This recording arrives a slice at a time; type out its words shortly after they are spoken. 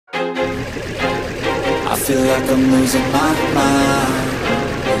feel like I'm losing my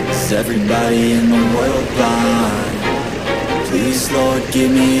mind. Is everybody in the world blind? Please, Lord,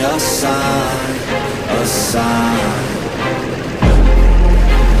 give me a sign, a sign.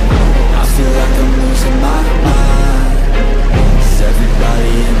 I feel like I'm losing my mind. Is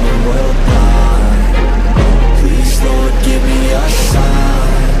everybody in the world blind? Please, Lord, give me a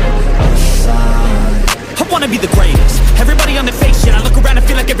sign, a sign. I wanna be the greatest. Everybody on the fake shit. I look around and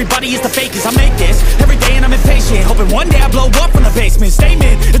feel like everybody is the fakest. I make this every day and I'm impatient, hoping one day I blow up from the basement.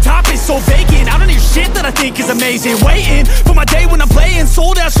 Statement, the top is so vacant. I don't hear shit that I think is amazing. Waiting for my day when I'm playing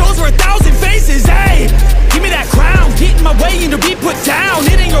sold out shows for 1,000 faces. Hey, give me that crown, get in my way and to be put down.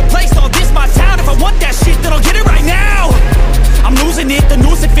 It ain't your place, all this my town. If I want that shit, then I'll get it right now. I'm losing it, the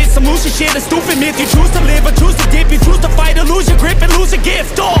noose it fits. I'm losing shit, a stupid myth. You choose to live or choose to dip. You choose to fight or lose your grip and lose a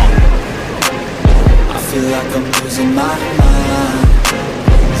gift. I feel like I'm losing my mind.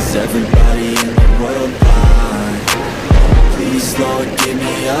 Is everybody in the world blind? Please, Lord, give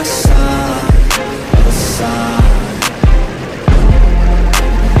me a sign, a sign.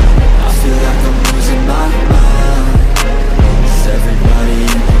 I feel like I'm losing my mind. Is everybody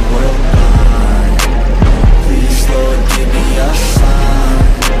in the world blind? Please, Lord, give me a sign,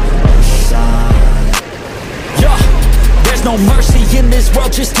 a sign. Yeah. There's no mercy in this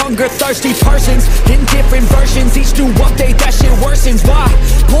world, just hunger-thirsty persons in different versions. Each new update, that shit worsens. Why?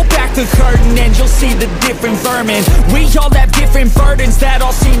 Pull back the curtain and you'll see the different vermin. We all have different burdens that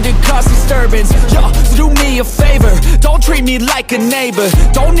all seem to cause disturbance. Yo, do me a favor, don't treat me like a neighbor.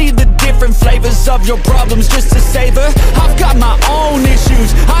 Don't need the different flavors of your problems just to savor. I've got my own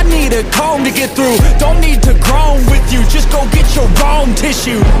issues, I need a comb to get through. Don't need to groan with you, just go get your own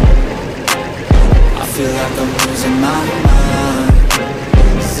tissue. I feel like I'm losing my mind.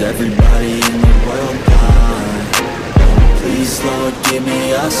 Is everybody in the world blind? Please, Lord, give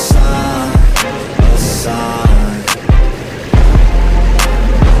me a sign, a sign.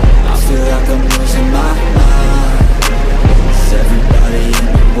 I feel like I'm losing my mind. Is everybody in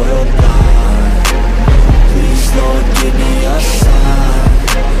the world blind? Please, Lord, give me a sign,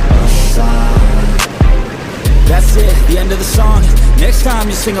 a sign. That's it, the end of the song. Next time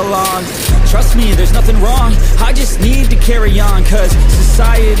you sing along, trust me, there's nothing wrong. I just need to carry on, cause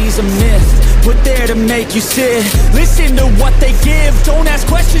society's a myth put there to make you sit. Listen to what they give, don't ask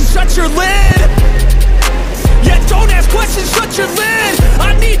questions, shut your lid. Yeah, don't ask questions, shut your lid.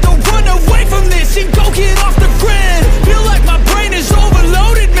 I need to run away from this and go get off